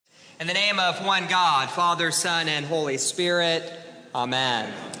In the name of one God, Father, Son, and Holy Spirit,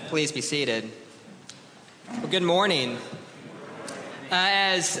 Amen. Please be seated. Well, good morning.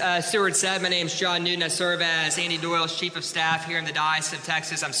 As Stuart said, my name is John Newton. I serve as Andy Doyle's Chief of Staff here in the Diocese of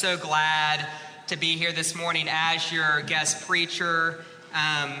Texas. I'm so glad to be here this morning as your guest preacher.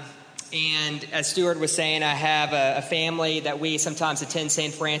 And as Stuart was saying, I have a family that we sometimes attend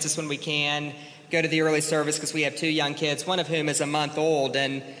St. Francis when we can, go to the early service because we have two young kids, one of whom is a month old.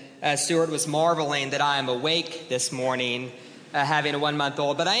 And Stuart was marveling that I am awake this morning, having a 1 month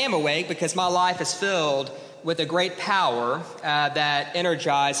old. But I am awake because my life is filled with a great power that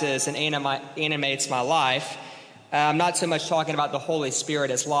energizes and animates my life. I'm not so much talking about the Holy Spirit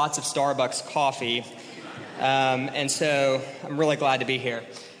as lots of Starbucks coffee. And so I'm really glad to be here.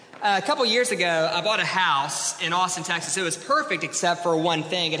 A couple years ago, I bought a house in Austin, Texas. It was perfect except for one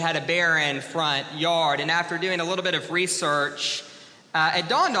thing. It had a barren front yard. And after doing a little bit of research, it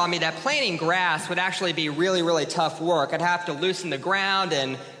dawned on me that planting grass would actually be really, really tough work. I'd have to loosen the ground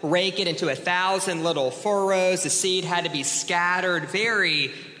and rake it into 1,000 little furrows. The seed had to be scattered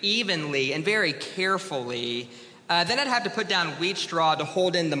very evenly and very carefully. Then I'd have to put down wheat straw to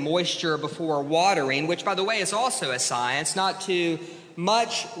hold in the moisture before watering, which, by the way, is also a science. Not too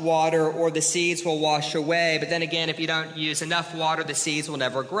much water or the seeds will wash away. But then again, if you don't use enough water, the seeds will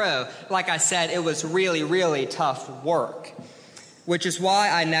never grow. Like I said, it was really, really tough work, which is why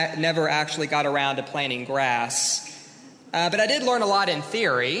I never actually got around to planting grass. But I did learn a lot in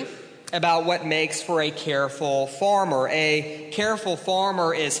theory about what makes for a careful farmer. A careful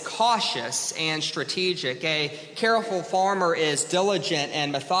farmer is cautious and strategic. A careful farmer is diligent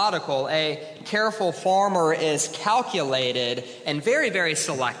and methodical. A careful farmer is calculated and very, very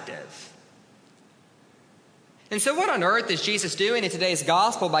selective. And so what on earth is Jesus doing in today's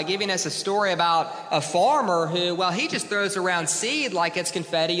gospel by giving us a story about a farmer who, well, he just throws around seed like it's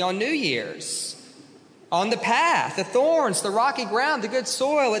confetti on New Year's? On the path, the thorns, the rocky ground, the good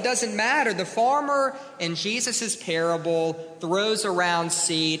soil, it doesn't matter. The farmer in Jesus' parable throws around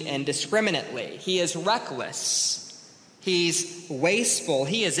seed indiscriminately. He is reckless. He's wasteful.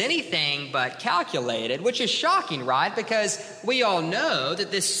 He is anything but calculated, which is shocking, right? Because we all know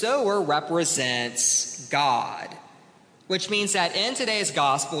that this sower represents God, which means that in today's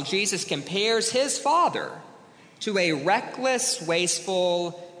gospel, Jesus compares his Father to a reckless,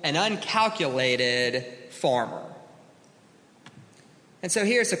 wasteful, and uncalculated farmer. And so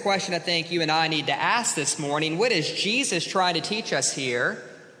here's a question I think you and I need to ask this morning. What is Jesus trying to teach us here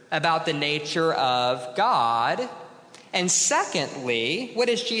about the nature of God? And secondly, what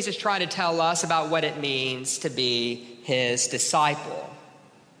is Jesus trying to tell us about what it means to be his disciple?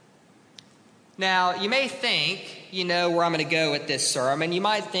 Now, you may think you know where I'm going to go with this sermon. You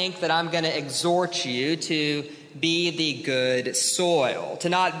might think that I'm going to exhort you to be the good soil, to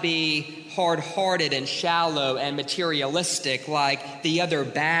not be hard-hearted and shallow and materialistic like the other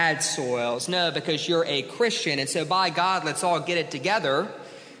bad soils. No, because you're a Christian, and so by God, let's all get it together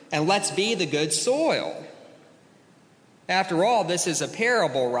and let's be the good soil. After all, this is a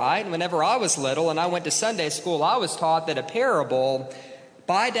parable, right? Whenever I was little and I went to Sunday school, I was taught that a parable,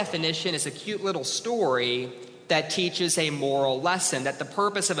 by definition, is a cute little story that teaches a moral lesson, that the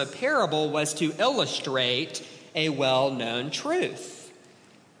purpose of a parable was to illustrate a well-known truth.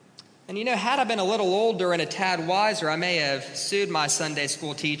 And you know, had I been a little older and a tad wiser, I may have sued my Sunday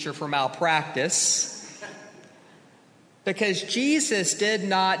school teacher for malpractice, because Jesus did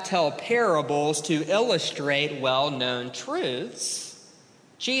not tell parables to illustrate well-known truths.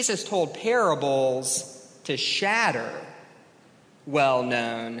 Jesus told parables to shatter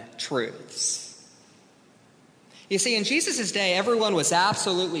well-known truths. You see, in Jesus' day, everyone was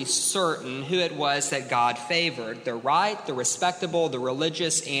absolutely certain who it was that God favored: the right, the respectable, the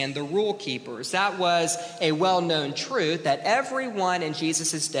religious, and the rule keepers. That was a well-known truth that everyone in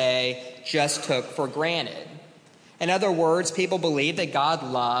Jesus' day just took for granted. In other words, people believed that God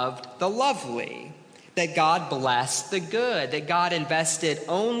loved the lovely, that God blessed the good, that God invested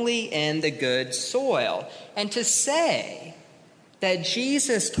only in the good soil. And to say that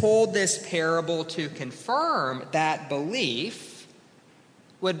Jesus told this parable to confirm that belief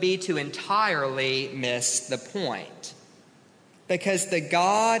would be to entirely miss the point. Because the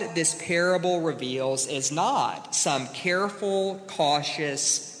God this parable reveals is not some careful,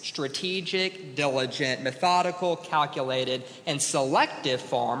 cautious, strategic, diligent, methodical, calculated, and selective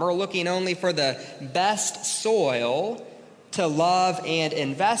farmer looking only for the best soil to love and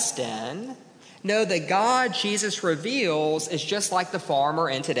invest in. No, the God Jesus reveals is just like the farmer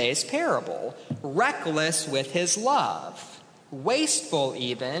in today's parable, reckless with his love, wasteful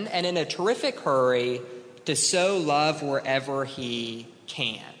even, and in a terrific hurry to sow love wherever he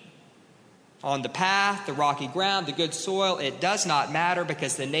can. on the path, the rocky ground, the good soil, it does not matter,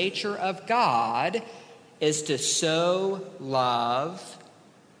 because the nature of God is to sow love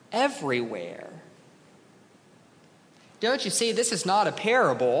everywhere. Don't you see, this is not a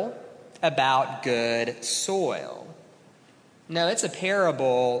parable about good soil. No, it's a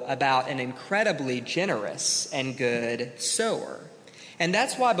parable about an incredibly generous and good sower. And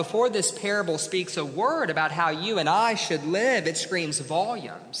that's why before this parable speaks a word about how you and I should live, it screams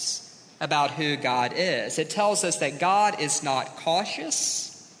volumes about who God is. It tells us that God is not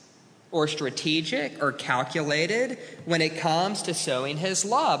cautious or strategic or calculated when it comes to sowing his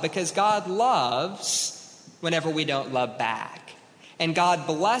love, because God loves whenever we don't love back. And God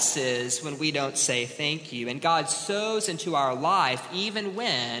blesses when we don't say thank you. And God sows into our life even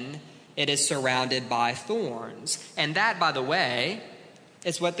when it is surrounded by thorns. And that, by the way,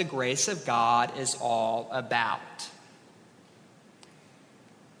 is what the grace of God is all about.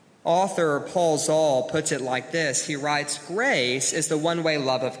 Author Paul Zoll puts it like this. He writes, "Grace is the one-way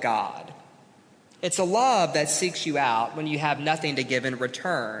love of God. It's a love that seeks you out when you have nothing to give in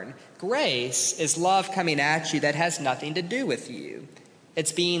return. Grace is love coming at you that has nothing to do with you.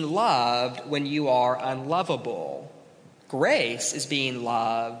 It's being loved when you are unlovable. Grace is being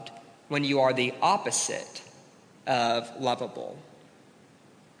loved when you are the opposite of lovable."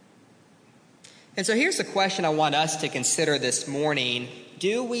 And so here's the question I want us to consider this morning.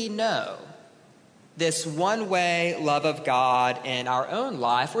 Do we know this one-way love of God in our own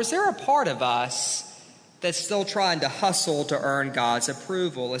life, or is there a part of us that's still trying to hustle to earn God's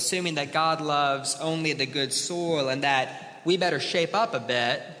approval, assuming that God loves only the good soil and that we better shape up a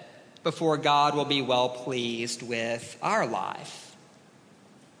bit before God will be well pleased with our life?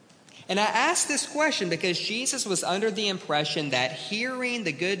 And I ask this question because Jesus was under the impression that hearing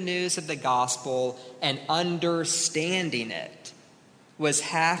the good news of the gospel and understanding it was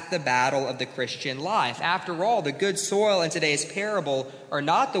half the battle of the Christian life. After all, the good soil in today's parable are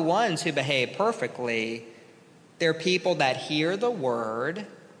not the ones who behave perfectly. They're people that hear the word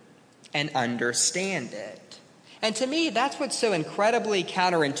and understand it. And to me, that's what's so incredibly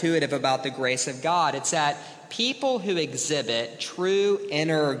counterintuitive about the grace of God. It's that people who exhibit true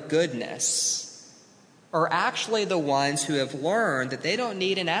inner goodness are actually the ones who have learned that they don't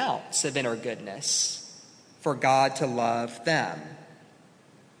need an ounce of inner goodness for God to love them.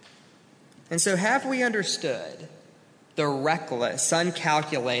 And so have we understood the reckless,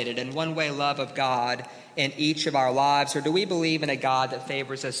 uncalculated, and one-way love of God in each of our lives? Or do we believe in a God that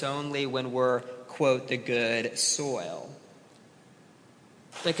favors us only when we're, quote, the good soil?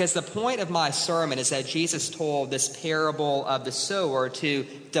 Because the point of my sermon is that Jesus told this parable of the sower to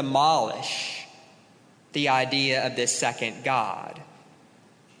demolish the idea of this second God.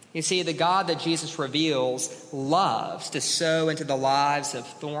 You see, the God that Jesus reveals loves to sow into the lives of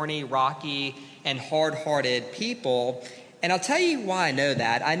thorny, rocky, and hard-hearted people. And I'll tell you why I know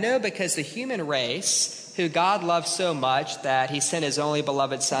that. I know because the human race, who God loves so much that he sent his only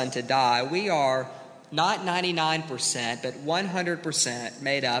beloved Son to die, we are not 99%, but 100%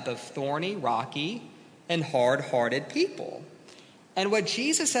 made up of thorny, rocky, and hard-hearted people. And what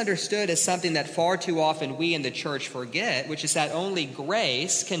Jesus understood is something that far too often we in the church forget, which is that only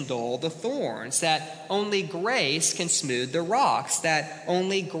grace can dull the thorns, that only grace can smooth the rocks, that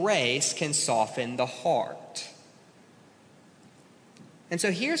only grace can soften the heart. And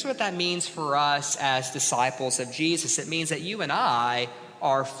so here's what that means for us as disciples of Jesus. It means that you and I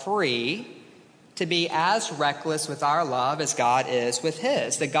are free to be as reckless with our love as God is with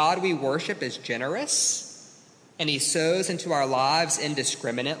his. The God we worship is generous, and he sows into our lives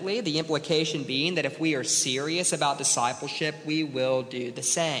indiscriminately, the implication being that if we are serious about discipleship, we will do the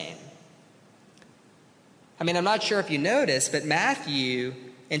same. I mean, I'm not sure if you noticed, but Matthew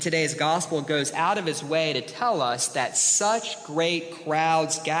in today's gospel goes out of his way to tell us that such great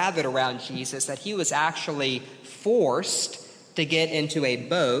crowds gathered around Jesus that he was actually forced to get into a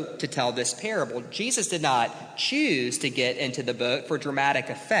boat to tell this parable. Jesus did not choose to get into the boat for dramatic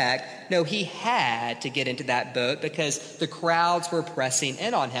effect. No, he had to get into that boat because the crowds were pressing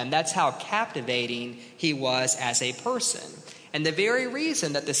in on him. That's how captivating he was as a person. And the very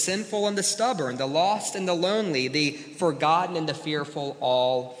reason that the sinful and the stubborn, the lost and the lonely, the forgotten and the fearful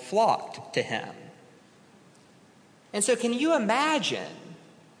all flocked to him. And so can you imagine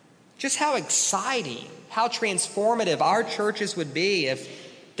just how exciting, how transformative our churches would be if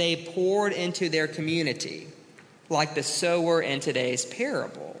they poured into their community like the sower in today's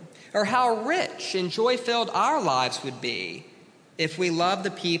parable? Or how rich and joy-filled our lives would be if we loved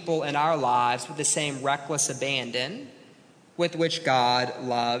the people in our lives with the same reckless abandon with which God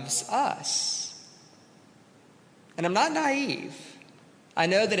loves us. And I'm not naive. I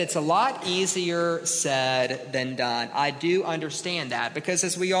know that it's a lot easier said than done. I do understand that because,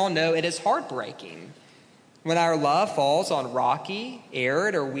 as we all know, it is heartbreaking when our love falls on rocky,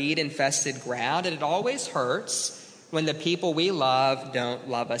 arid, or weed-infested ground, and it always hurts when the people we love don't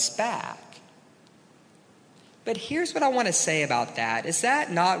love us back. But here's what I want to say about that. Is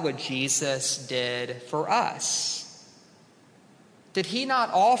that not what Jesus did for us? Did he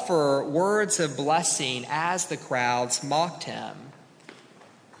not offer words of blessing as the crowds mocked him?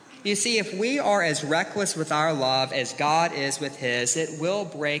 You see, if we are as reckless with our love as God is with his, it will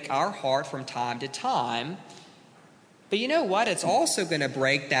break our heart from time to time. But you know what? It's also going to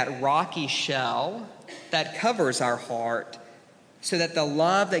break that rocky shell that covers our heart so that the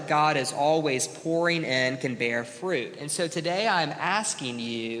love that God is always pouring in can bear fruit. And so today I'm asking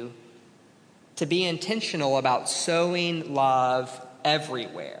you to be intentional about sowing love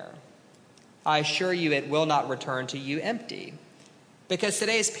everywhere. I assure you it will not return to you empty. Because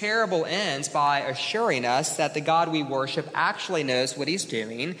today's parable ends by assuring us that the God we worship actually knows what he's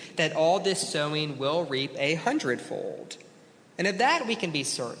doing, that all this sowing will reap 100-fold. And of that we can be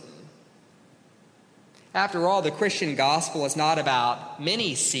certain. After all, the Christian gospel is not about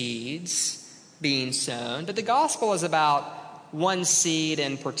many seeds being sown, but the gospel is about one seed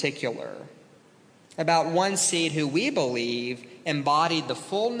in particular. About one seed who we believe embodied the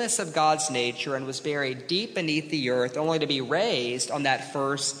fullness of God's nature and was buried deep beneath the earth only to be raised on that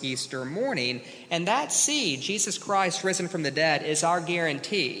first Easter morning. And that seed, Jesus Christ risen from the dead, is our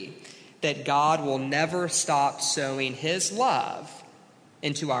guarantee that God will never stop sowing his love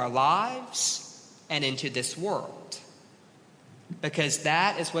into our lives and into this world. Because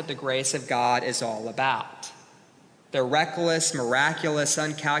that is what the grace of God is all about. The reckless, miraculous,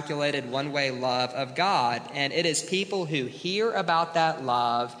 uncalculated, one-way love of God. And it is people who hear about that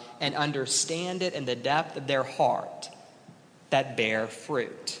love and understand it in the depth of their heart that bear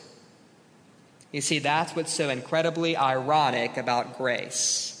fruit. You see, that's what's so incredibly ironic about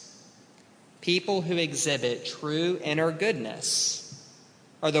grace. People who exhibit true inner goodness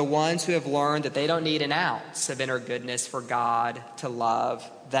are the ones who have learned that they don't need an ounce of inner goodness for God to love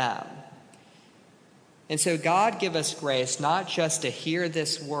them. And so God give us grace not just to hear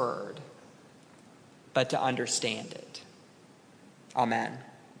this word, but to understand it. Amen.